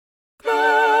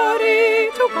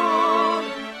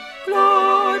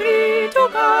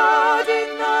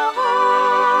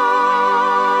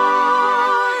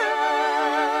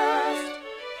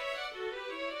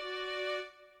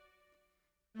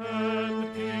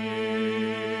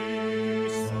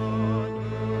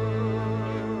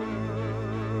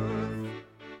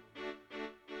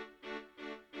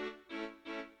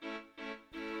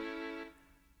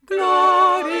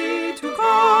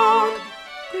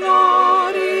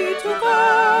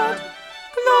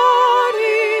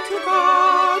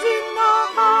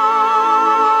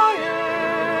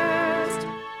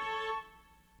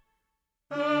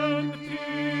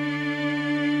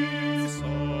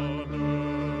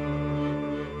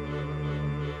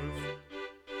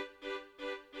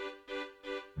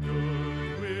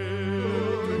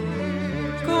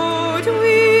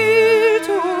Goodwill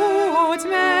towards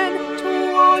men,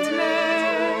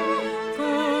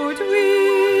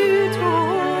 goodwill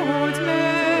towards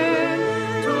men,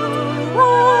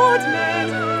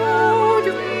 goodwill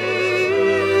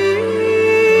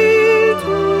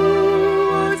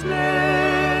towards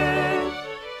men.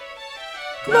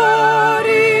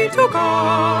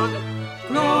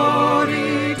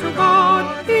 Glory to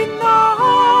God in the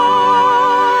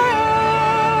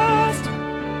highest,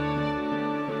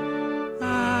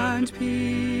 and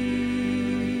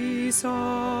peace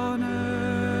on earth.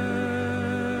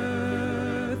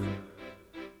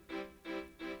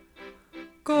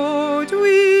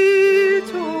 Goodwill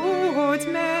towards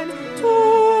men,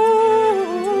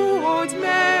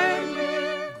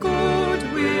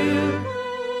 goodwill,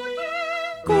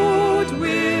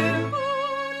 goodwill,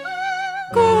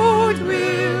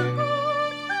 goodwill.